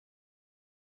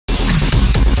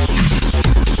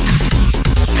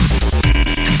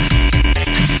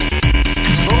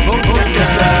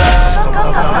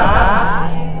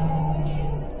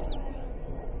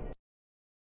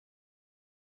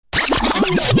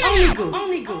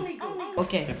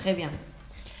Ok, très bien.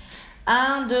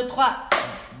 1, 2,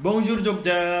 3. Bonjour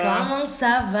Jogja. Comment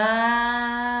ça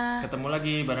va? Ketemu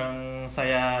lagi bareng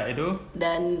saya Edo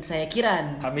Dan saya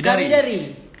Kiran. Kami dari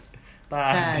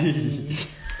Tadi.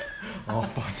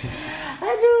 Apa sih?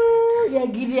 Aduh, ya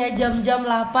gini ya, jam-jam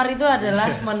lapar itu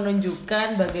adalah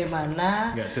menunjukkan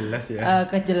bagaimana Gak jelas ya.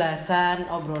 Kejelasan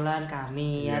obrolan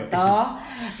kami Yo. atau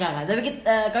enggak. Tapi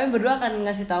kami berdua akan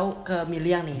ngasih tahu ke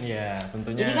Miliang nih. Iya,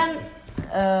 tentunya. Jadi kan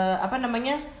apa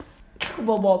namanya? Aku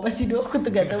bawa apa sih, Dok? Aku tuh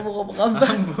gak tahu mau ngomong apa.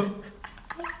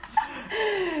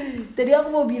 Tadi aku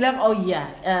mau bilang, oh iya,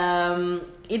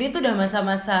 ini tuh udah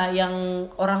masa-masa yang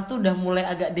orang tuh udah mulai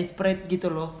agak desperate gitu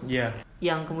loh. Iya.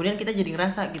 Yang kemudian kita jadi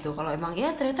ngerasa gitu, kalau emang ya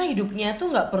ternyata hidupnya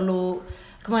tuh nggak perlu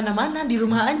kemana-mana, di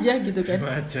rumah aja gitu kan.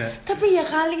 Rumah aja. Tapi ya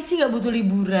kali sih nggak butuh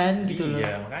liburan gitu loh.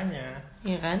 Iya, makanya.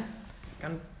 Iya kan?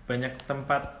 Kan banyak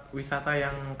tempat wisata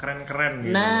yang keren-keren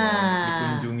gitu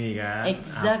Nah, dikunjungi kan.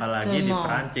 exactement. Apalagi di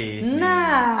Perancis.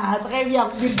 Nah, très bien.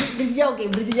 Bridging-nya oke.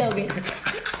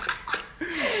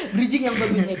 Bridging yang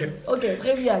bagus Edo. Oke,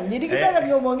 très bien. Jadi kita akan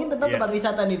ngomongin tentang Iya. tempat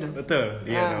wisata nih, Dok. Betul,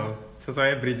 iya Nah. dong.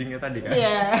 Sesuai bridgingnya tadi kan.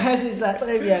 Iya, bisa,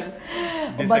 très bien.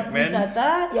 Di Tempat segmen wisata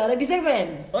yang ada di segmen.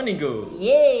 Onigo.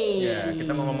 Yeay. Ya,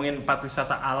 kita mau ngomongin 4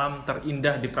 wisata alam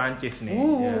terindah di Prancis nih.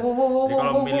 Ya. Wow. Jadi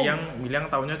kalau Miliang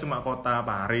taunya cuma kota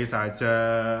Paris aja,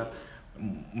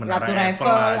 Menara Ratu Eiffel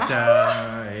Eiffel. aja.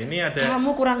 Ini ada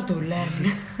Kamu kurang dolan.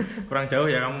 kurang jauh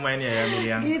ya kamu mainnya ya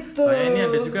Miliang. Gitu. Soalnya ini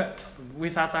ada juga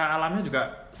wisata alamnya juga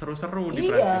seru-seru di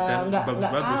Prancis dan nggak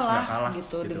bagus-bagus, nggak kalah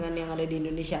gitu dengan yang ada di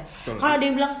Indonesia. Betul. Kalau ada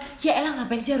yang bilang, ya elah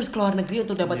ngapain sih harus keluar negeri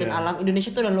untuk dapetin Iya. alam?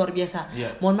 Indonesia tuh udah luar biasa. Iya.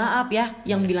 Mohon maaf ya,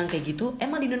 yang bilang kayak gitu,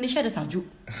 emang di Indonesia ada salju?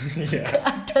 Iya.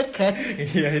 Ada kan?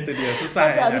 Iya, itu dia susah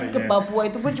Masa ya harus ke nyarinya. Papua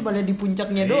itu pun cuma lihat di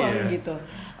puncaknya doang Iya. gitu.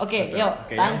 Oke, Betul. yuk,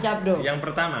 Oke, tancap dong. Yang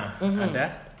pertama ada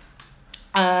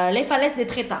Les Falaises de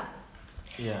Treta.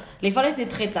 iya. Les Falaises de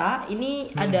Treta ini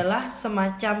adalah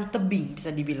semacam tebing bisa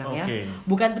dibilang ya. Oke.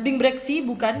 Bukan tebing breksi,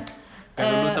 bukan. Kan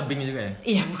dulu tebing juga ya?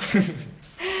 Iya, bukan.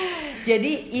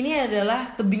 Jadi ini adalah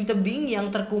tebing-tebing yang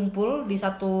terkumpul di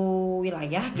satu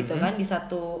wilayah gitu kan, di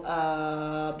satu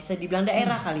bisa dibilang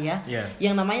daerah kali ya. Iya.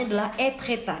 Yang namanya adalah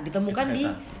Etretat, ditemukan di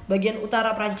Etretat. bagian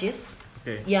utara Prancis.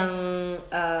 Oke. Yang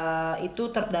itu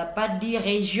terdapat di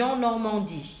region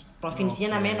Normandie. Provinsinya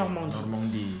Oke, namanya Normandie.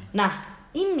 Normandie. Nah,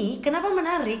 ini kenapa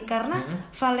menarik? Karena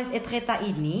Valais Etretat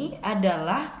ini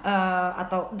adalah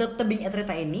atau tebing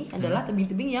Etretat ini adalah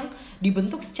tebing-tebing yang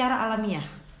dibentuk secara alamiah.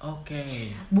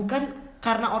 Oke. Bukan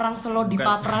karena orang selo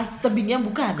dipapras tebingnya,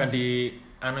 bukan. Bukan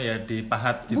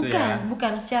dipahat gitu ya.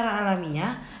 Bukan secara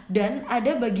alamiah. Dan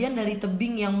ada bagian dari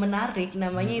tebing yang menarik,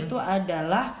 namanya itu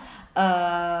adalah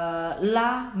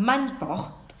La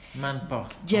Manporte. Mantap.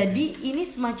 Jadi ini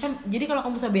semacam, jadi kalau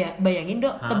kamu bisa bayangin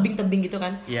Dok, tebing-tebing gitu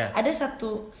kan, Iya. ada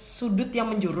satu sudut yang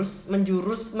menjorok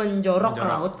ke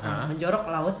laut, menjorok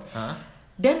ke laut,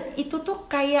 dan itu tuh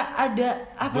kayak ada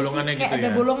apa Bolongannya sih, kayak gitu ada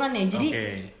ya? bolongannya. Jadi Oke.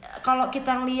 kalau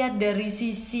kita lihat dari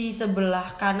sisi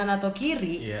sebelah kanan atau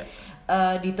kiri, Iya.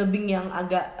 di tebing yang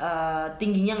agak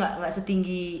tingginya nggak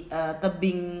setinggi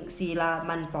tebing si La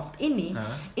Manporte ini,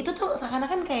 itu tuh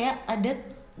seakan-akan kayak ada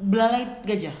belalai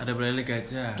gajah. Ada belalai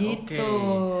gajah. Gitu. Oke.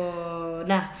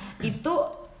 Nah, itu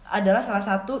adalah salah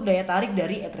satu daya tarik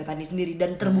dari Etretat ini sendiri,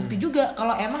 dan terbukti juga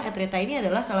kalau emang Etretat ini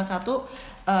adalah salah satu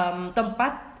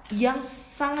tempat yang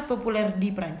sangat populer di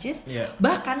Prancis, Iya.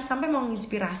 bahkan sampai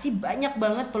menginspirasi banyak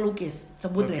banget pelukis.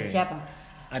 Sebut deh Oke. siapa?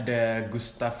 Ada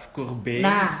Gustave Courbet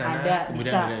Nah, di sana, ada,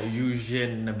 kemudian bisa. ada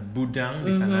Eugène Boudin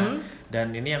di sana,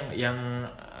 dan ini yang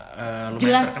lumayan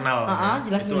Jelas, terkenal.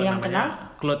 jelas itu Miliang namanya kenal.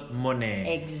 Claude Monet.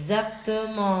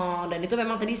 Exactement. Dan itu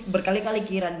memang tadi berkali-kali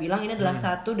Kiran bilang ini adalah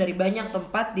satu dari banyak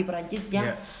tempat di Prancis yang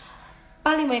Iya.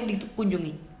 paling banyak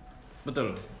dikunjungi.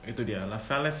 Betul, itu dia La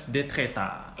Falaise de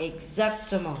Treta.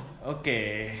 Exactement.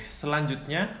 Oke,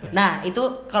 selanjutnya. Nah, itu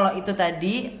kalau itu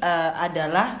tadi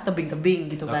adalah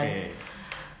tebing-tebing gitu kan. Oke.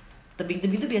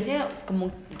 Tebing-tebing itu biasanya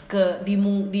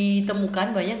ditemukan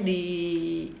banyak di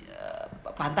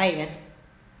pantai kan?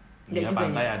 Nggak Ya, juga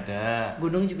pantai ya? ada.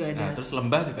 Gunung juga ada. Nah, terus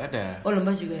lembah juga ada. Oh,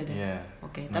 lembah juga ada. Iya.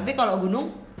 Oke. Nah. Tapi kalau gunung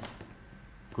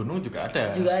Gunung juga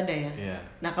ada. juga ada ya. Iya.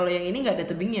 Nah, kalau yang ini nggak ada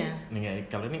tebingnya.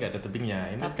 Kalau ini nggak ada tebingnya.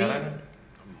 Ini Tapi- sekarang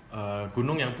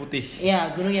gunung yang putih.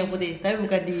 Ya, gunung yang putih, tapi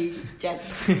bukan di cat.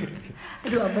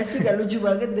 Aduh, apa sih, gak lucu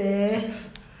banget deh.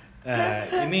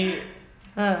 Ini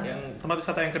yang tempat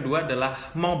wisata yang kedua adalah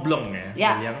Mont Blanc ya.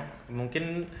 Ya. Yang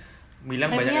mungkin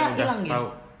bilang Remnya banyak yang udah hilang ya? tahu.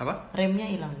 Apa? Remnya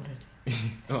hilang berarti.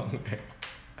 Oh, enggak.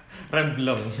 Rem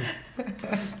belum.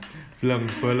 Belum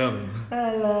bolong.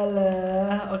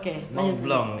 Alah. Oke, Mont lanjut.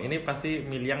 Blanc ini pasti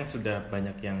Miliang sudah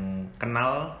banyak yang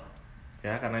kenal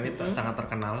ya karena ini sangat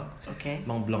terkenal.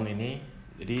 Mont Blanc ini.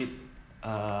 Jadi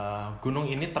gunung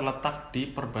ini terletak di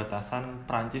perbatasan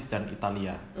Prancis dan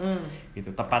Italia.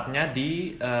 Gitu. Tepatnya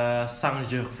di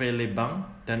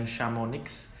Saint-Gervais-les-Bains dan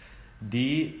Chamonix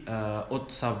di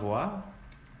Haute-Savoie,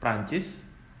 Prancis.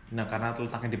 Nah, karena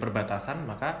letaknya di perbatasan,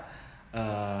 maka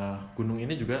gunung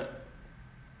ini juga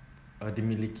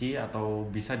dimiliki atau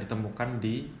bisa ditemukan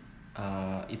di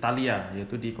Italia,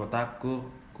 yaitu di kota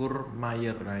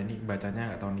Courmayeur. Nah, ini bacanya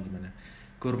nggak tahu nih gimana.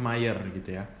 Courmayeur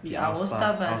gitu ya. Di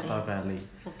Aosta Valley.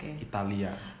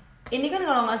 Italia. Ini kan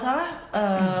kalau nggak salah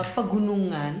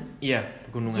pegunungan. Iya,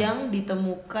 pegunungan. Yang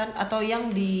ditemukan atau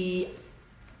yang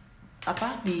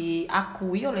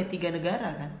diakui oleh 3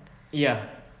 negara kan? Iya.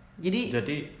 Jadi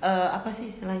apa sih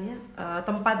istilahnya?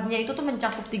 Tempatnya itu tuh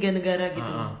mencakup 3 negara gitu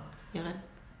loh. Ya kan?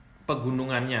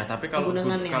 Pegunungannya, tapi kalau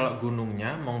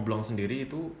gunungnya Mont Blanc sendiri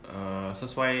itu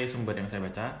sesuai sumber yang saya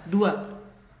baca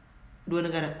dua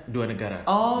negara.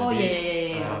 Oh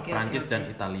jadi, iya. Prancis dan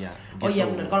Italia. Gitu. Oh iya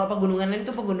benar. Kalau pegunungan lain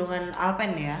itu pegunungan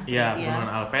Alpen ya. Iya,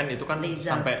 pegunungan Alpen itu kan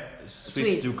sampai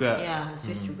Swiss juga. Iya,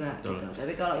 Swiss juga gitu.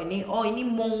 Tapi kalau ini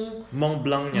Mont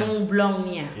Blanc-nya. Mont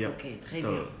Blanc-nya. Yep, Oke, très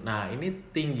bien. Nah, ini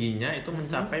tingginya itu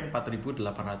mencapai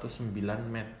 4.809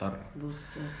 meter.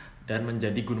 Buset. Dan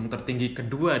menjadi gunung tertinggi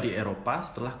kedua di Eropa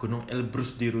setelah Gunung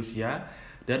Elbrus di Rusia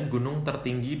dan gunung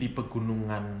tertinggi di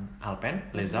pegunungan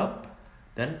Alpen, Les Alpes,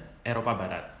 dan Eropa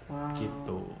Barat. Wow,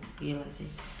 gitu. Gila sih.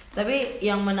 Tapi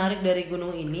yang menarik dari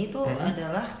gunung ini tuh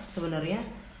adalah sebenarnya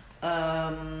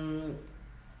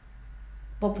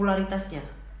popularitasnya.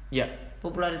 Ya.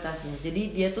 Popularitasnya.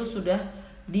 Jadi dia tuh sudah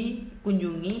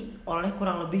dikunjungi oleh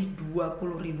kurang lebih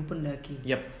 20.000 pendaki.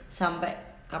 Yap. Sampai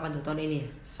kapan tuh, tahun ini?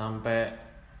 Sampai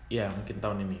ya mungkin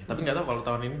tahun ini. Tapi nggak tahu kalau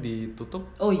tahun ini ditutup.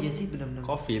 Oh iya sih, benar-benar.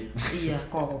 COVID. Iya,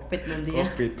 COVID nanti ya.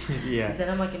 COVID. Iya. Di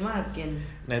sana makin-makin.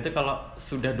 Nah, itu kalau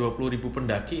sudah 20.000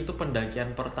 pendaki, itu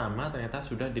pendakian pertama ternyata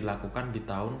sudah dilakukan di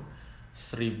tahun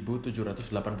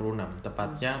 1786,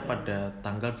 tepatnya pada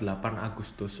tanggal 8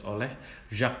 Agustus oleh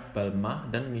Jacques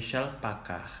Balmat dan Michel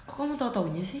Pacard. Kok kamu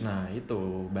tahu-taunya sih? Nah,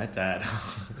 itu baca.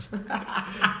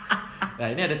 Nah,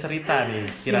 ini ada cerita nih,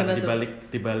 kira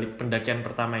di balik pendakian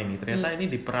pertama ini. Ternyata ini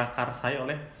diprakarsai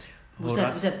oleh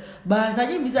Buset.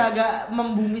 Bahasanya bisa agak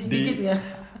membumi sedikit ya.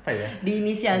 Apa ya?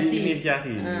 Diinisiasi.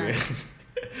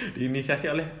 Diinisiasi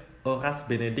oleh Horace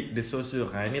Benedict de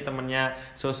Saussure. Nah, ini temennya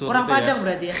Saussure. Orang Padang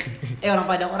berarti ya? Orang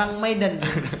Padang, orang Medan.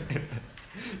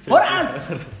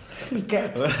 Horace.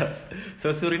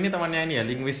 Saussure ini temannya ini ya,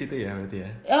 linguis itu ya berarti ya.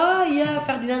 Oh iya,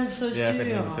 Ferdinand Saussure. Ya,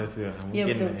 Ferdinand Saussure. Iya,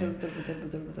 Mungkin. betul.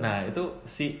 Nah, itu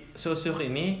si Saussure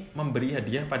ini memberi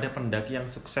hadiah pada pendaki yang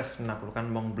sukses menaklukkan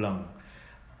Mont Blanc.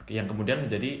 Yang kemudian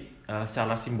menjadi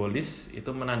secara simbolis itu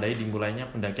menandai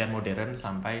dimulainya pendakian modern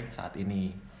sampai saat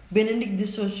ini. Benedict de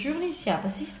Saussure ini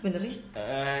siapa sih sebenarnya?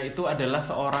 Itu adalah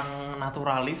seorang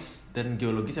naturalis dan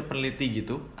geologis peneliti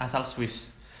gitu, asal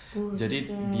Swiss. Jadi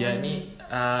dia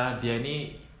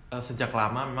ini sejak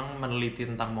lama memang meneliti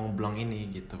tentang Mont Blanc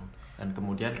ini gitu. Dan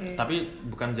kemudian tapi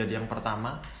bukan jadi yang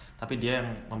pertama, tapi dia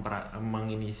yang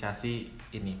menginisiasi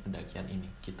ini pendakian ini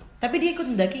gitu. Tapi dia ikut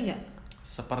mendaki nggak?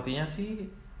 Sepertinya sih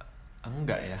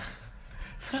enggak ya.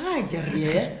 Kurang ajar dia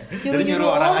ya.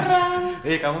 Nyuruh orang.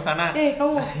 Kamu sana.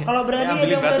 Kamu kalau berani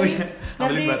ambilin batu.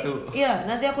 Ambilin batu. Iya,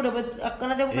 nanti aku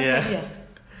kasih dia.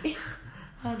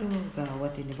 Aduh,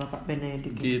 gawat ini Bapak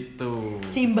Benedict. Gitu.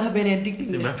 Simbah Benedict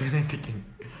ini.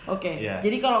 Oke. Yeah.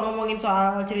 Jadi kalau ngomongin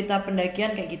soal cerita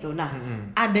pendakian kayak gitu. Nah,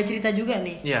 ada cerita juga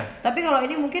nih. Iya. Tapi kalau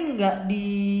ini mungkin nggak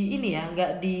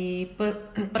di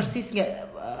persis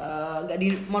nggak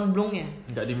di Mont Blanc-nya.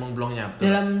 Nggak di Mont Blanc-nya.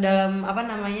 Dalam apa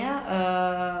namanya?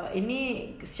 Ini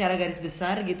secara garis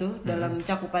besar gitu dalam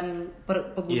cakupan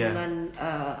pegunungan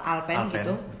Alpen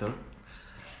gitu. Betul.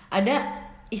 Ada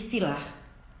istilah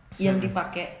yang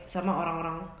dipakai sama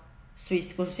orang-orang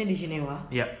Swiss khususnya di Jenewa.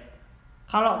 Iya.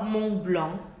 Kalau Mont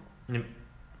Blanc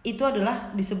itu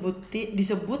adalah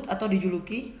disebut atau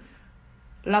dijuluki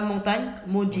La Montagne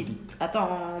Maudite atau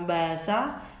dalam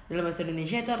bahasa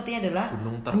Indonesia itu artinya adalah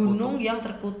gunung yang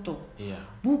terkutuk. Iya.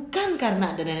 Bukan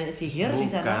karena ada nenek sihir di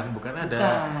sana. Bukan ada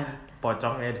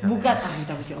pocong ya di sana. Bukan,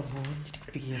 ya ampun, jadi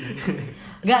kepikiran.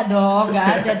 Enggak dong, enggak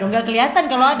ada dong, enggak kelihatan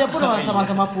kalau ada pun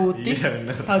sama-sama putih,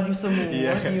 salju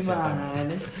semua. Gimana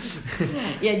sih?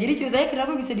 Ya, jadi ceritanya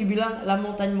kenapa bisa dibilang La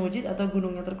Montagne Maudite atau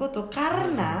gunung yang terkutuk?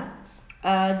 Karena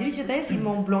jadi ceritanya si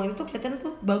Mont Blanc itu kelihatannya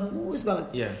tuh bagus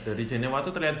banget. Iya, dari Jenewa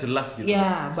tuh terlihat jelas gitu.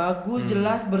 Ya, bagus,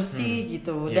 jelas, bersih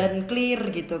gitu dan clear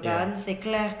gitu kan, c'est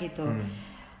clair gitu.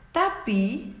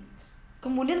 Tapi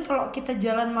kemudian kalau kita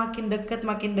jalan makin dekat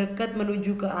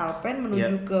menuju ke Alpen,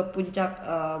 menuju ke puncak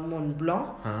Mont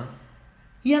Blanc,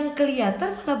 Yang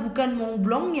kelihatan malah bukan Mont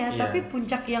Blanc-nya, tapi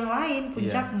puncak yang lain,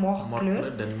 puncak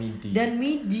Morcle dan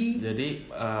Midi. Jadi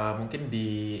mungkin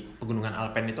di pegunungan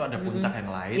Alpen itu ada puncak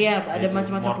yang lain. Iya, ada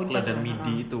macam-macam puncak dan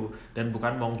Midi itu, dan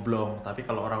bukan Mont Blanc. Tapi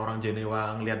kalau orang-orang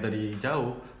Jenewa ngelihat dari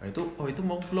jauh, itu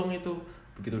Mont Blanc itu.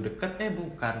 Begitu dekat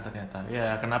bukan ternyata.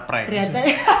 Ya kena prank. Ternyata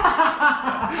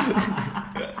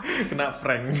kena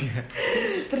prank.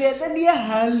 Ternyata dia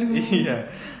halu. Iya,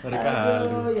 mereka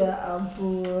halu. Ya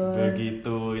ampun.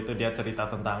 Begitu, itu dia cerita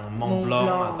tentang Mont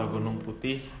Blanc atau Gunung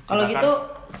Putih. Kalau gitu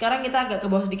sekarang kita agak ke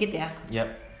bawah sedikit ya.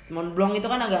 Yap. Mont Blanc itu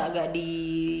kan agak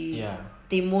di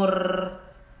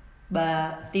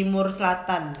timur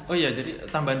selatan. Oh iya, jadi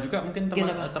tambahan juga mungkin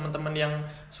teman-teman yang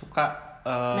suka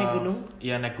naik gunung?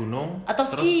 Iya, naik gunung atau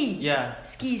terus, ski. Ya,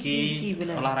 ski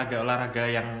benar. Olahraga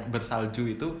yang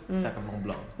bersalju itu bisa ke Mont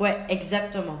Blanc.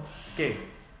 Exactement. Oke.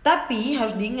 Tapi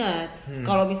harus diingat,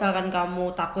 kalau misalkan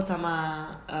kamu takut sama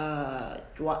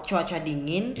cuaca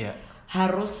dingin,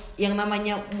 harus yang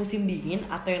namanya musim dingin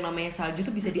atau yang namanya salju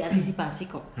itu bisa diantisipasi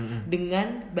kok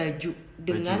dengan baju,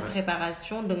 dengan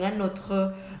preparation, dengan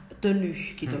notre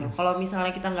tenue gitu loh. Kalau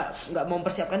misalnya kita nggak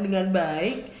mempersiapkan dengan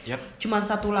baik, cuman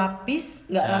satu lapis,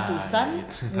 nggak ratusan,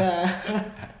 gitu. nah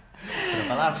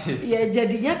berapa lapis? Ya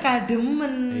jadinya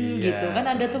kademen gitu kan.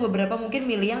 Ada tuh beberapa mungkin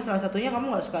milih yang salah satunya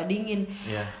kamu nggak suka dingin.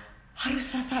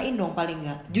 Harus rasain dong paling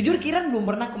nggak. Jujur Kiran belum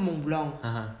pernah ke Mont Blanc,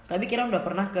 tapi Kiran udah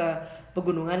pernah ke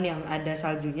pegunungan yang ada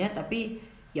saljunya, tapi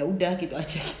ya udah gitu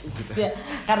aja gitu. Maksudnya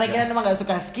karena Kiran emang nggak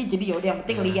suka ski, jadi ya udah yang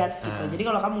penting lihat gitu. Jadi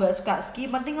kalau kamu nggak suka ski,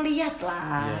 penting lihat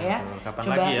lah ya.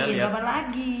 Cobain kapan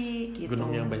lagi gitu.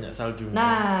 Gunung yang banyak salju.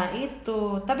 Nah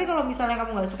itu. Tapi kalau misalnya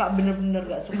kamu nggak suka, bener-bener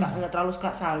nggak suka, nggak terlalu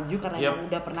suka salju karena emang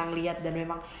udah pernah ngeliat dan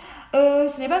memang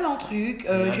ce n'est pas mon truc,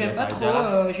 j'aime pas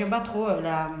trop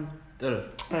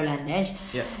la neige.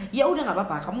 Ya udah nggak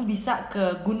apa-apa, kamu bisa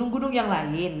ke gunung-gunung yang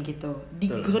lain gitu.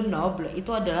 Di Grenoble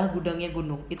itu adalah gudangnya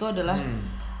gunung. Itu adalah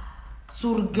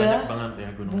surga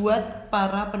buat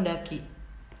para pendaki.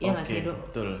 Ya nggak sih,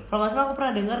 Dok? Kalau nggak salah aku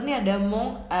pernah dengar nih ada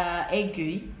Mont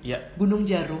Aiguille, Gunung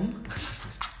Jarum.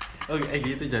 Oh,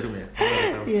 Aiguille itu jarum ya?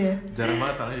 Jarang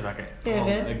banget soalnya dipakai.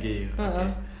 Mont Aiguille.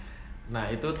 Nah,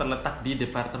 itu terletak di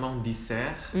Departement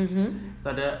d'Isère. Itu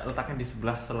ada letaknya di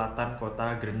sebelah selatan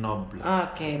kota Grenoble.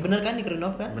 Oke, bener kan di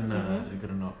Grenoble kan? Bener, di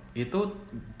Grenoble. Itu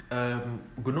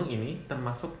gunung ini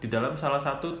termasuk di dalam salah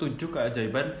satu 7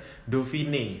 keajaiban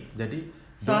Dauphiné. Jadi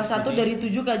salah satu dari 7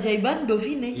 keajaiban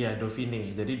Dauphiné. Iya,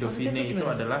 Dauphiné. Jadi Dauphiné itu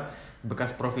adalah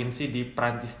bekas provinsi di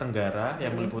Prancis Tenggara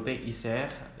yang meliputi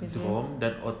Isère, Drôme,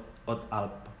 dan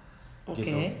Haute-Alpes.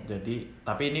 Gitu. Jadi,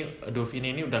 tapi ini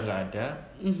Dauphiné ini udah nggak ada.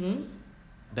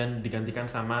 Dan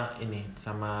digantikan sama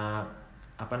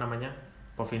apa namanya,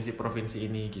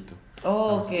 provinsi-provinsi ini gitu.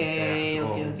 Oke.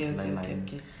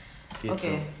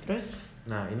 Terus?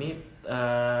 Nah ini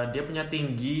dia punya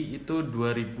tinggi itu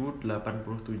 2087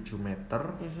 meter.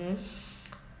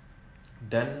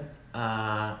 Dan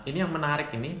ini yang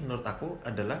menarik ini menurut aku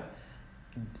adalah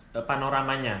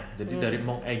panoramanya. Jadi dari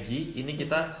Mont Aiguille ini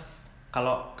kita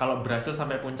kalau berhasil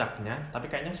sampai puncaknya, tapi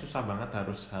kayaknya susah banget,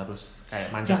 harus kayak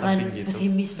manjat tebing gitu. Jangan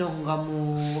pesimis dong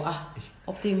kamu.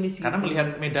 Optimis gitu. Karena melihat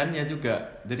medannya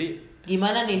juga. Jadi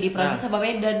gimana nih di Prancis apa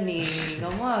Medan nih?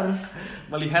 Kamu harus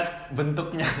melihat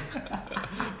bentuknya.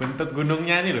 Bentuk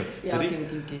gunungnya nih loh. Ya, jadi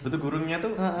okay. bentuk gunungnya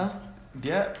tuh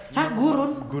dia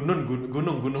gunung.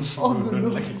 Oh,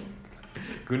 gunung. Lagi.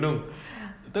 Gunung.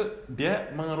 Itu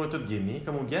dia mengerucut gini,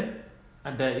 kemudian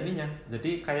ada ininya,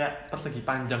 jadi kayak persegi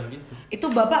panjang gitu.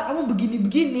 Itu bapak kamu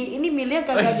begini-begini, ini Milia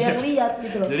kagak ada yang lihat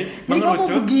gitu loh. Jadi mengerucut,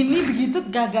 kamu begini begitu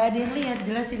kagak ada yang lihat,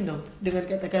 jelasin dong dengan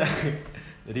kata-kata.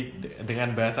 Jadi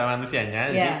dengan bahasa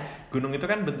manusianya, jadi gunung itu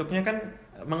kan bentuknya kan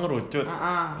mengerucut,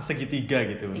 segitiga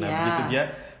gitu. Nah begitu dia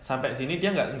sampai sini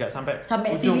dia nggak sampai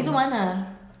ujung. Sini tuh mana?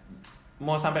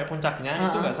 Mau sampai puncaknya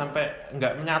itu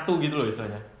nggak menyatu gitu loh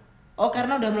istilahnya. Oh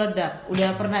karena udah meledak,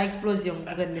 udah pernah eksplosif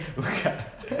bukan deh? Bukan.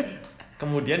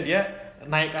 Kemudian dia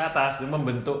naik ke atas, dia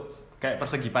membentuk kayak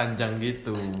persegi panjang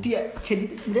gitu. Jadi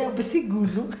itu sebenarnya apa sih,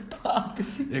 gunung atau apa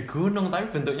sih? Ya gunung, tapi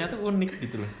bentuknya tuh unik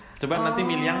gitu loh. Coba nanti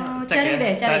Miliang cek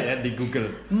cari ya di Google.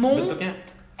 Bentuknya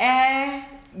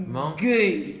Mont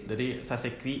Aiguille. Jadi ça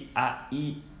s'écrit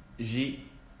A-I-G-U-I-L-L.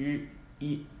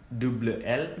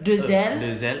 Deux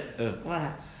L.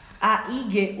 Voilà.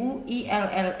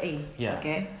 A-I-G-U-I-L-L-E.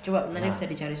 Oke. Coba nanti bisa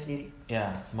dicari sendiri. Ya,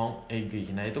 Mont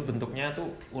Aiguille. Nah itu bentuknya tuh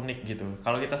unik gitu.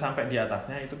 Kalau kita sampai di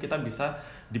atasnya itu kita bisa,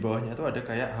 di bawahnya tuh ada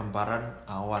kayak hamparan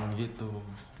awan gitu.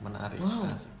 Menarik. Wow.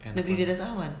 Negeri di atas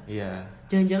awan. Iya.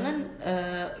 Jangan-jangan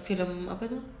film apa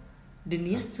tuh?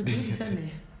 Denias syutingnya di sana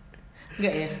ya?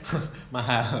 Enggak ya?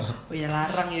 Mahal. Oh ya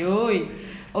larang yoi.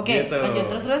 Oke, gitu.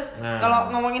 lanjut terus. Nah, kalau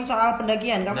ngomongin soal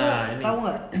pendakian, kamu ini, tahu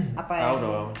nggak apa tahu yang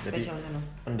dong. Jadi spesial di sana?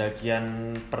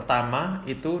 pendakian pertama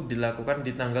itu dilakukan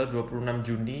di tanggal 26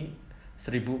 Juni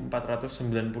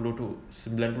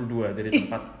 1492 dari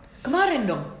tempat. Kemarin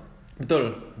dong.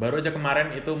 Betul, baru aja kemarin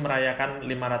itu merayakan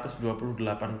 528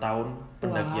 tahun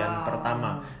pendakian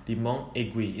pertama di Mont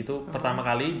Aiguille. Itu pertama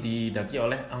kali didaki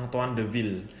oleh Antoine de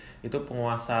Ville. Itu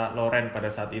penguasa Lorraine pada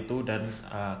saat itu dan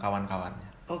kawan-kawannya.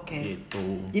 Oke.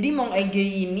 Gitu. Jadi Mont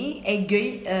Aiguille ini,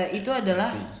 Aiguille itu adalah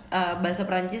bahasa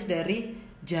Perancis dari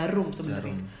jarum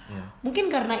sebenarnya. Ya. Mungkin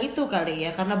karena itu kali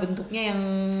ya, karena bentuknya yang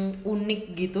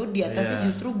unik gitu, di atasnya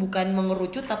justru bukan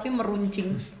mengerucut tapi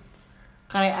meruncing.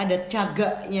 Kayak ada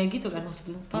cagaknya gitu kan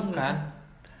maksudmu? Paham Bukan.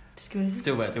 Terus gimana sih?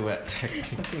 Coba cek.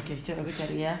 Oke, coba aku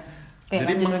cari ya.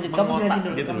 Jadi lanjut. Kamu jelasin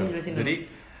dulu. gitu loh. Jadi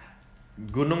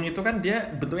gunung itu kan dia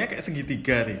bentuknya kayak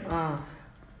segitiga nih.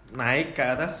 Naik ke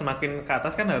atas, semakin ke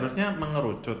atas kan harusnya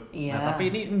mengerucut. Iya. Nah, tapi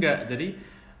ini enggak. Jadi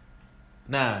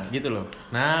gitu loh.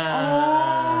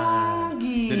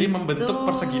 Gitu. Jadi membentuk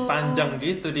persegi panjang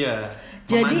gitu dia.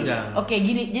 Jadi memanjang.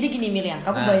 jadi gini Milian,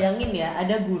 kamu bayangin ya,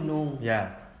 ada gunung. Ya.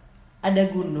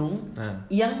 Ada gunung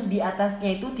yang di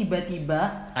atasnya itu tiba-tiba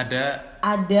ada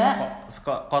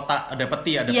kota, ada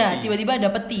peti, Iya, tiba-tiba ada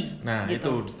peti. Nah,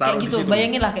 gitu. itu kayak gitu,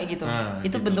 bayangin lah kayak gitu.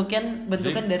 Itu gitu.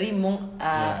 bentukan dari Mont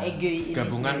Aiguille ini.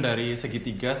 Gabungan sendiri. Dari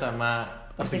segitiga sama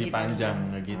persegi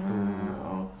panjang kayak gitu.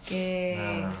 Oke.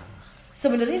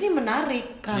 Sebenarnya ini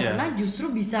menarik karena justru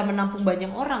bisa menampung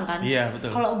banyak orang kan. Iya, betul.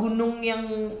 Kalau gunung yang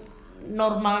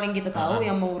normal yang kita tahu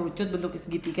yang mengerucut bentuk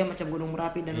segitiga macam Gunung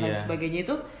Merapi dan lain sebagainya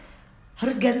itu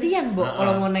harus gantian, Bo,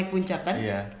 kalau mau naik puncak kan?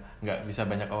 Iya, nggak bisa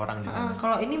banyak orang di sana.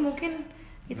 Kalau ini mungkin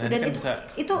itu dan kan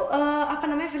itu apa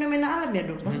namanya fenomena alam ya,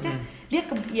 Dok? Maksudnya dia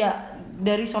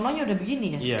dari sononya udah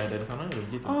begini ya? Iya, dari sononya udah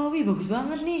gitu. Oh, wih bagus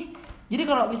banget nih. Jadi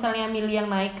kalau misalnya Mili yang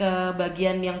naik ke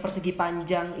bagian yang persegi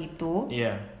panjang itu,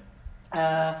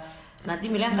 nanti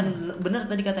Mili akan bener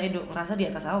tadi kata Edo, ngerasa di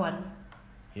atas awan.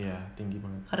 Iya, tinggi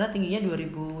banget. Karena tingginya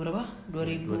 2000 berapa?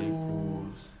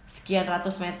 2000 sekian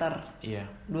ratus meter. Iya.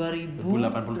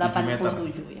 2087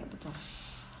 ya, betul.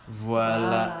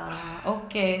 Voila.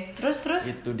 Oke. Terus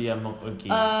itu dia Mont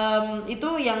Aiguille. itu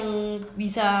yang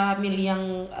bisa Mili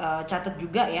yang catat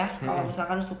juga ya. Kalau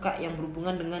misalkan suka yang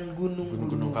berhubungan dengan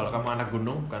gunung-gunung. Kalau kamu anak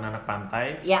gunung bukan anak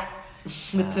pantai. Ya.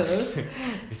 Betul.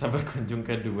 Bisa berkunjung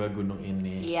ke dua gunung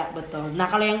ini. Iya, betul. Nah,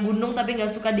 kalau yang gunung tapi nggak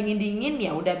suka dingin-dingin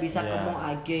ya udah bisa ke Mont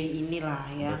Aiguille inilah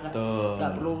ya.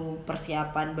 Nggak perlu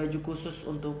persiapan baju khusus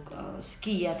untuk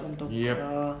ski atau untuk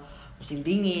musim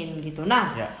dingin gitu.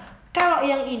 Nah, kalau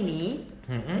yang ini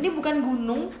bukan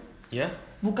gunung,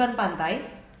 bukan pantai.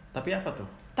 Tapi apa tuh?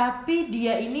 Tapi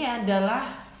dia ini adalah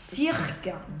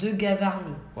Cirque de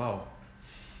Gavarnie. Wow.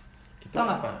 Itu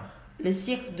tau apa? Le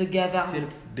Cirque de Gavarnie.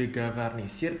 Cirque de Gavarnie.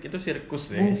 Cirque itu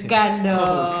sirkus ya? Bukan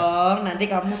dong. Nanti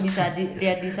kamu bisa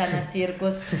lihat di sana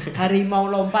sirkus harimau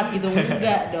lompat gitu.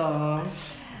 Enggak dong.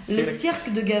 Le Cirque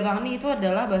de Gavarnie itu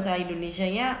adalah bahasa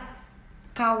Indonesianya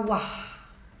kawah.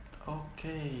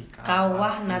 Oke.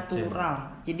 Kawah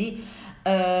natural. Jadi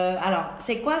alors,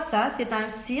 c'est quoi ça? C'est un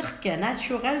cirque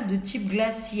naturel de type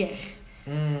glaciaire.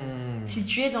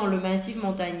 Situé dans le massif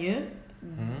montagneux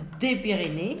des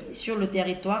Pyrénées, sur le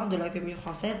territoire de la commune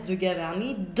française de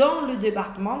Gavarnie, dans le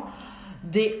département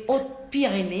des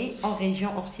Hautes-Pyrénées, en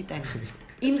région Occitanie.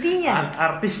 Intinya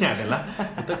adalah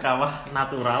itu kawah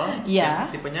natural yang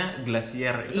tipenya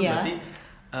glasier. Itu berarti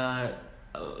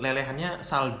lelehannya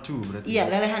salju berarti. Iya,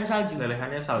 lelehan salju.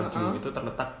 Lelehannya salju itu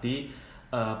terletak di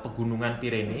pegunungan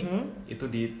Pirene, itu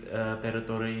di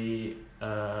teritori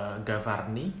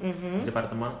Gavarnie,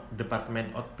 departemen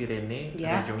Hautes-Pyrénées,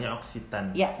 regionnya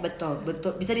Occitanie. Ya, betul.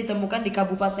 Bisa ditemukan di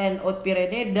Kabupaten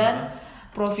Hautes-Pyrénées dan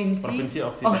Provinsi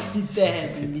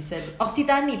Occitanie.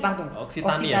 Occitanie, pardon.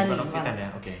 Occitanie ya, bukan Occitanie ya.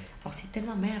 Oke. Occitanie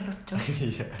mah merek, coy.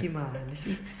 Gimana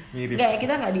sih? Mirip. Enggak,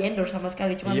 kita nggak di endorse sama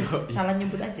sekali, cuma salah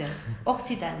nyebut aja.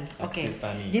 Occitanie. Oke.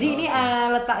 Jadi ini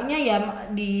letaknya ya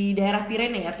di daerah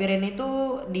Pirene ya. Pirene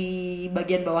itu di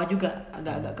bagian bawah juga,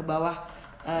 agak-agak ke bawah.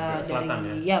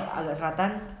 Selatan, agak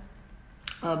selatan,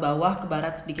 bawah ke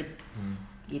barat sedikit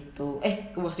gitu.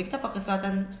 Ke bawah sedikit apa ke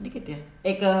selatan sedikit ya?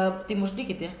 Ke timur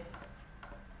sedikit ya?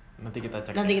 Nanti kita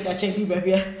cek di bab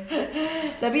ya.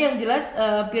 Tapi yang jelas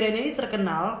Pirene ini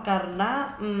terkenal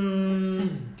karena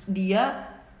dia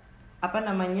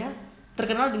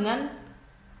terkenal dengan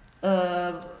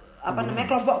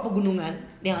kelompok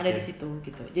pegunungan yang ada di situ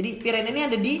gitu. Jadi Pirene ini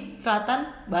ada di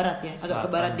selatan barat ya, agak ke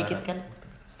barat dikit kan.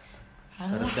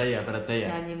 Barat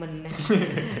daya. Nyanyi meneh.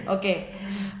 Oke.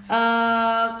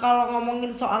 Kalau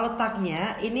ngomongin soal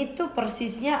letaknya, ini tuh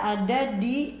persisnya ada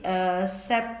di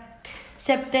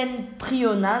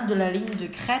septentrional de la ligne de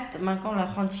crête marquant la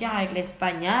frontière avec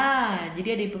l'Espagne. Jadi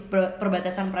ada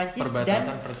perbatasan Prancis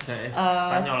dan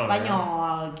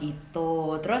Spanyol ya? Gitu.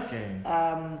 Terus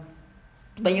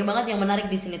banyak banget yang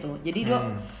menarik di sini tuh. Jadi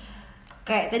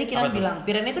kayak tadi Kiran bilang,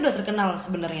 Pyrenees itu udah terkenal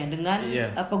sebenarnya dengan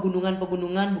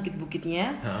pegunungan-pegunungan,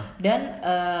 bukit-bukitnya. Dan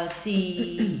si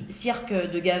Cirque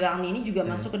de Gavarnie ini juga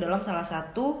masuk ke dalam salah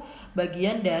satu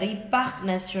bagian dari Parc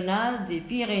National des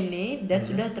Pyrénées dan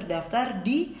sudah terdaftar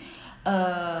di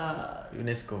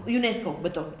UNESCO,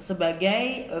 betul,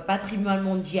 sebagai patrimoine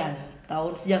mondial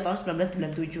sejak tahun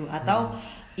 1997 atau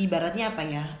ibaratnya apa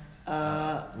ya?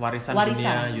 Warisan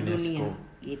dunia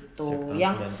gitu,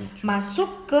 yang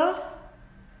masuk ke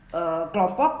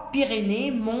kelompok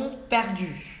Pyrénées Monts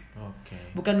Perdus.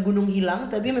 Bukan gunung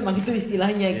hilang, tapi memang itu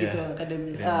istilahnya gitu.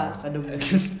 Akademinya.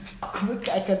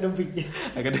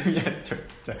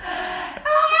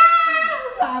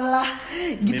 Salah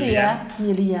gitu ya,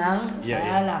 Miriam.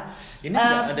 Iya. Ini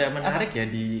ada menarik ya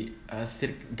di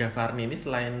Cirque Gavarnie ini,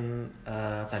 selain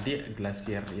tadi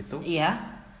glasier itu. Iya.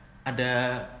 Ada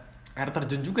air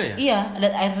terjun juga ya? Iya, ada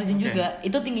air terjun juga.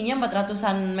 Itu tingginya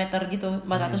 400-an meter gitu,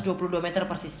 422 meter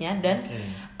persisnya. Dan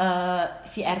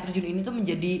si air terjun ini tuh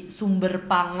menjadi sumber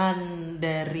pangan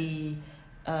dari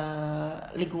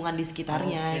lingkungan di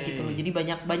sekitarnya gitu loh. Jadi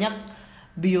banyak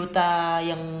biota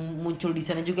yang muncul di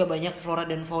sana juga, banyak flora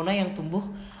dan fauna yang tumbuh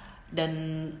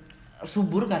dan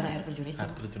subur karena air terjun itu.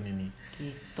 Air terjun ini.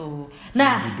 Gitu.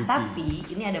 Nah, tapi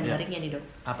ini ada menariknya nih, Dok.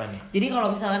 Apa nih? Jadi kalau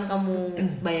misalkan kamu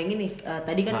bayangin nih,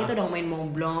 tadi kan kita udah main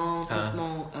Mont Blanc, terus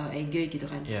Mont Aiguille gitu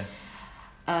kan.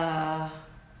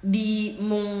 Di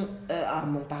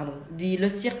di Le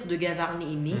Cirque de Gavarnie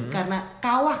ini karena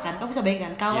kawah kan, kamu bisa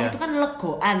bayangkan kawah itu kan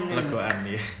legoan kan. Legoan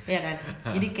ya kan.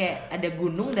 Jadi kayak ada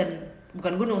gunung dan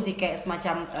bukan gunung sih, kayak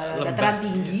semacam dataran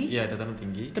tinggi. Iya, dataran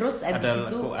tinggi. Terus abis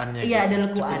itu iya ada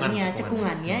lekuannya,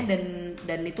 cekungannya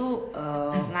dan itu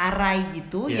ngarai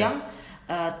gitu yang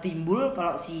timbul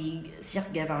kalau si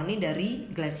Cirque Gavarnie dari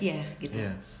glasier gitu.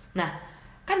 Nah,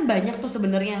 kan banyak tuh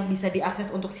sebenarnya bisa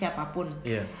diakses untuk siapapun.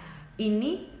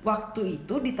 Ini waktu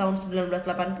itu di tahun 1980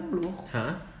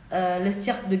 Le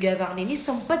Cirque de Gavarnie ini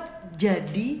sempat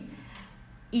jadi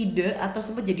ide atau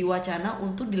sempat jadi wacana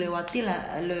untuk dilewati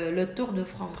le Tour de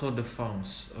France. Tour de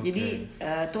France. Jadi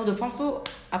Tour de France tuh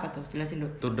apa tuh? Jelasin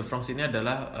dulu. Tour de France ini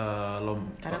adalah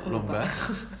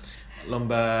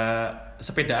lomba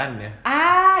sepedaan ya.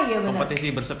 Iya benar.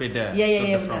 Kompetisi bersepeda. Tour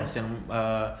de France yang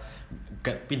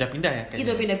pindah-pindah ya kayaknya.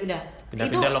 Itu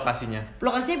pindah-pindah lokasinya.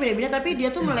 Lokasinya pindah-pindah, tapi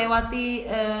dia tuh melewati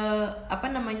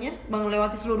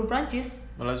melewati seluruh Prancis.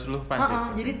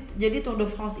 Jadi Tour de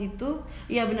France itu,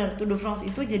 iya benar, Tour de France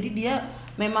itu jadi dia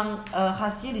memang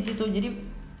khasnya di situ. Jadi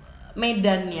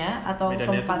medannya atau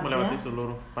tempatnya melewati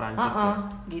seluruh Prancis.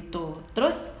 Gitu.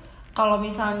 Terus kalau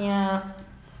misalnya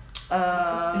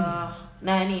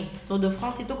nah nih, Tour de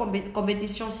France itu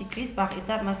compétition cycliste par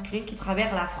étape masculine qui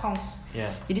traverse la France.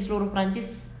 Jadi seluruh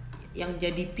Prancis yang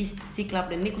jadi piste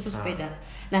cyclable, dan ini khusus sepeda.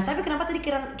 Nah, tapi kenapa tadi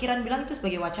Kiran bilang itu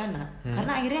sebagai wacana?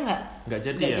 Karena akhirnya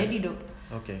nggak jadi, Dok.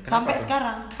 Sampai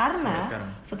sekarang, karena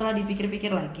setelah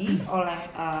dipikir-pikir lagi oleh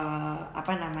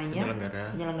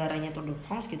penyelenggaranya Tour de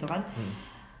France gitu kan,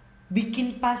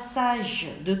 bikin passage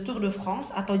de Tour de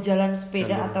France atau jalan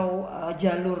sepeda atau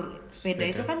jalur sepeda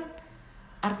itu kan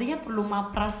artinya perlu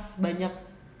mapras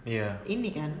banyak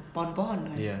ini kan,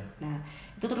 pohon-pohon kan. Nah,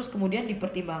 itu terus kemudian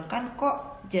dipertimbangkan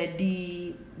kok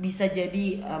bisa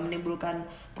jadi menimbulkan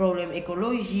problem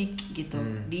ekologik gitu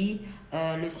di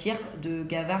Le Cirque de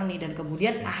Gavarnie, dan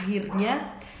kemudian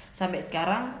akhirnya sampai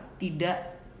sekarang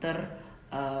tidak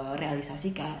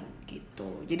terrealisasikan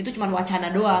gitu. Jadi itu cuma wacana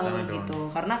doang gitu.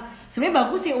 Karena sebenarnya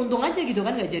bagus sih, untung aja gitu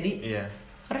kan nggak jadi.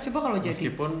 Karena coba kalau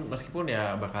jadi meskipun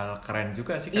ya bakal keren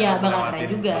juga sih. Iya, bakal keren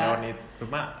juga.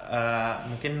 Cuma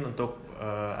mungkin untuk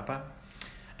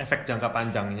efek jangka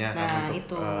panjangnya kan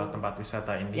untuk tempat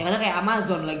wisata ini. Ya karena kayak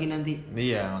Amazon lagi nanti.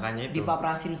 Iya, makanya itu.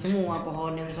 Dipaprasin semua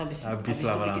pohonnya, terus habis itu bikin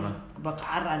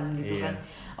kebakaran gitu kan.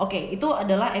 Oke, itu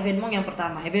adalah evenement yang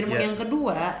pertama. Evenement yang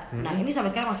kedua, nah ini sampai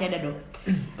sekarang masih ada, Dok.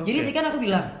 Jadi tadi kan aku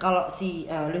bilang kalau si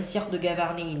Le Cirque de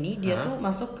Gavarnie ini dia tuh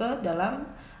masuk ke dalam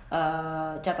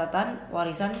catatan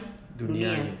warisan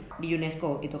dunia di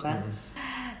UNESCO gitu kan.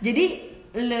 Jadi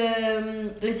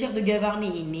Le Cirque de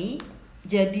Gavarnie ini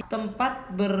jadi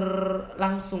tempat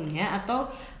berlangsungnya atau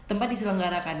tempat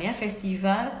diselenggarakannya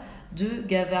Festival de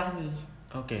Gavarnie.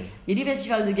 Jadi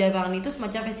Festival de Gavarnie itu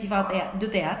semacam festival de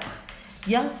théâtre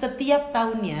yang setiap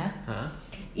tahunnya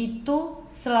itu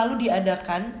selalu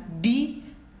diadakan di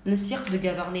Le Cirque de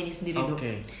Gavarnie ini sendiri, Dok.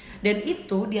 Dan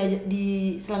itu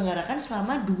diselenggarakan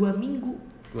selama 2 minggu.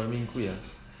 2 minggu ya.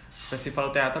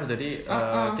 festival teater, jadi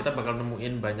kita bakal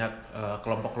nemuin banyak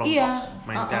kelompok-kelompok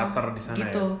main teater di sana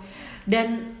gitu. Ya. Dan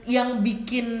yang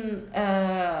bikin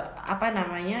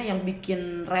yang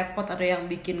bikin repot atau yang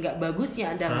bikin nggak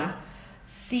bagusnya adalah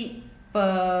si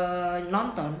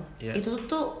penonton itu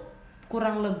tuh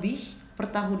kurang lebih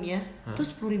per tahunnya tuh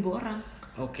 10.000 orang.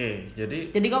 Oke, jadi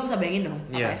kamu bisa bayangin dong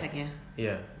apa efeknya?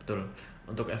 Iya, betul.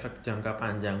 Untuk efek jangka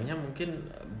panjangnya mungkin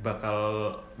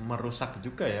bakal merusak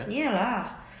juga ya.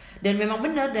 Iyalah. Dan memang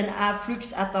benar, dan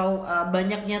afflux atau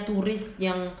banyaknya turis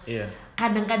yang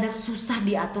kadang-kadang susah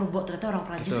diatur, ternyata orang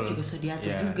Prancis juga susah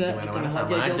diatur juga gitu loh,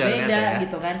 jauh-jauh beda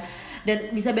gitu kan.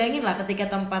 Dan bisa bayangin lah ketika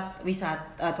tempat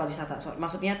wisata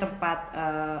maksudnya tempat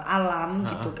alam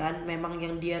gitu kan, memang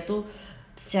yang dia tuh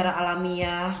secara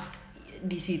alamiah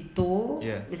di situ,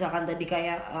 misalkan tadi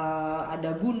kayak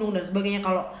ada gunung dan sebagainya,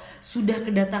 kalau sudah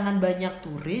kedatangan banyak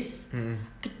turis,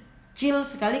 kecil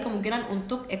sekali kemungkinan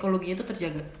untuk ekologinya itu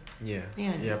terjaga. Iya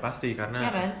pasti, karena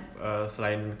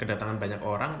selain kedatangan banyak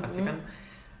orang, pasti kan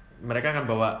mereka akan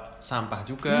bawa sampah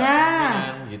juga,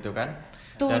 gitu kan.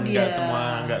 Dan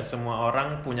nggak semua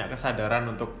orang punya kesadaran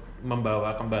untuk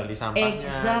membawa kembali sampahnya.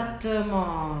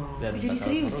 Exactement. Jadi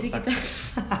serius sih kita.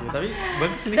 Tapi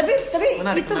bagus nih.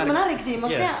 Tapi itu menarik sih.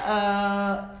 Maksudnya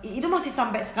itu masih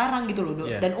sampai sekarang gitu loh.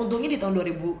 Dan untungnya di tahun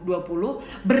 2020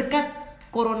 berkat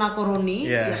corona-coroni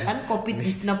ya kan,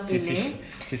 COVID-19 ini.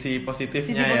 Sisi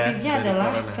positifnya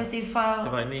adalah festival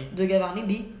Deux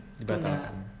Gavarnie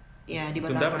dibatalkan. Ya,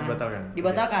 dibatalkan.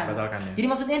 Ya. Jadi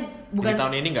maksudnya bukan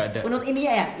tahun ini nggak ada. Menurut ini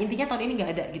intinya tahun ini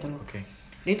nggak ada gitu loh.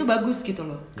 Dan itu bagus gitu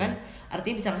loh, kan?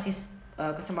 Artinya bisa kasih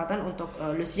kesempatan untuk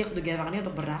Le Cirque de Gavarnie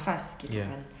untuk bernafas gitu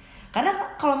kan. Karena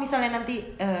kalau misalnya nanti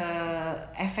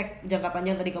efek jangka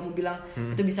panjang tadi kamu bilang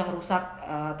itu bisa merusak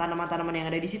tanaman-tanaman yang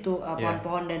ada di situ,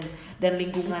 pohon-pohon dan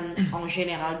lingkungan en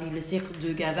general di Le Cirque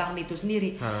de Gavarnie itu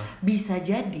sendiri, bisa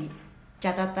jadi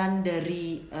catatan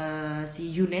dari si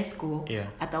UNESCO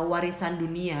atau warisan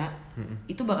dunia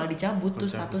itu bakal dicabut tuh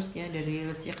statusnya dari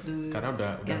Le Cirque de karena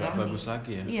udah gak bagus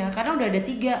lagi ya. Iya, karena udah ada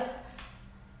 3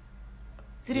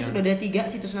 udah ada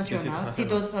 3 situs nasional,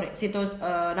 situs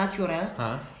natural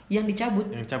yang dicabut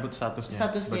statusnya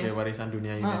sebagai warisan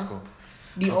dunia UNESCO.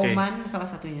 Di Oman salah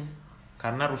satunya.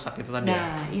 Karena rusak itu tadi.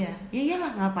 Nah,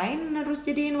 iyalah, ngapain harus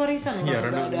jadiin warisan?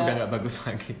 Udah nggak bagus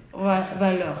lagi.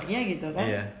 Valornya gitu kan.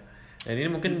 Iya. Dan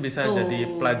ini mungkin bisa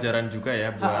jadi pelajaran juga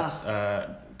ya buat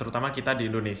terutama kita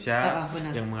di Indonesia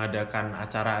yang mengadakan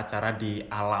acara-acara di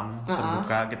alam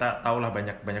terbuka. Kita tahulah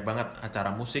banyak banget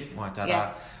acara musik, mau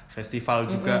acara festival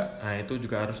juga. Nah, itu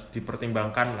juga harus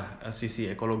dipertimbangkan lah sisi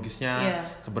ekologisnya,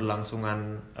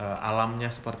 keberlangsungan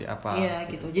alamnya seperti apa. Iya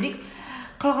gitu. Jadi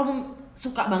kalau kamu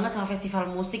suka banget sama festival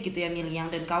musik gitu ya Miliang,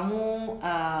 dan kamu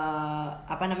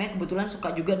kebetulan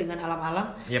suka juga dengan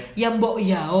alam-alam, yang Mbok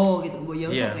Yao gitu. Mbok Yao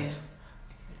itu apa ya?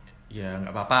 Ya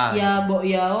nggak apa-apa. Ya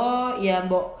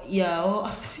Mbok Yao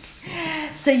apa sih?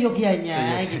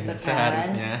 Seyogyanya gitu kan.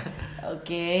 Seharusnya.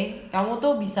 Oke, kamu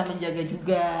tuh bisa menjaga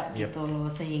juga gitu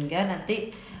loh, sehingga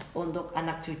nanti untuk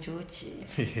anak cucu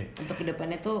untuk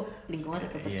kedepannya tuh lingkungan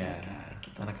tetap terjaga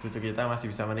gitu. Anak cucu kita masih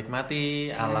bisa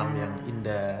menikmati alam yang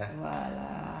indah.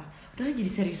 Walah, udah jadi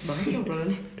serius banget sih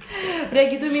obrolannya. Udah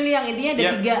gitu Miliang, intinya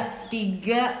ada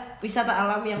tiga wisata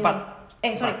alam yang 4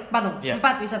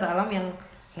 wisata alam yang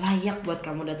layak buat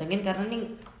kamu datengin, karena ini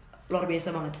luar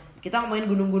biasa banget. Kita ngomongin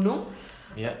gunung-gunung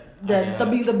dan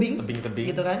tebing-tebing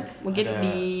gitu kan. Mungkin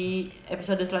di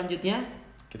episode selanjutnya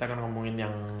kita akan ngomongin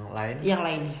yang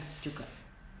lainnya juga.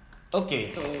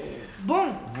 Oke.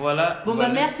 Bon, voilà.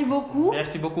 Merci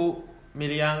beaucoup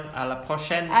Miliang, à la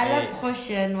prochaine.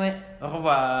 Ouais. Au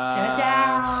revoir.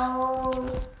 Ciao.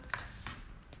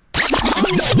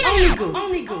 On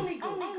y go.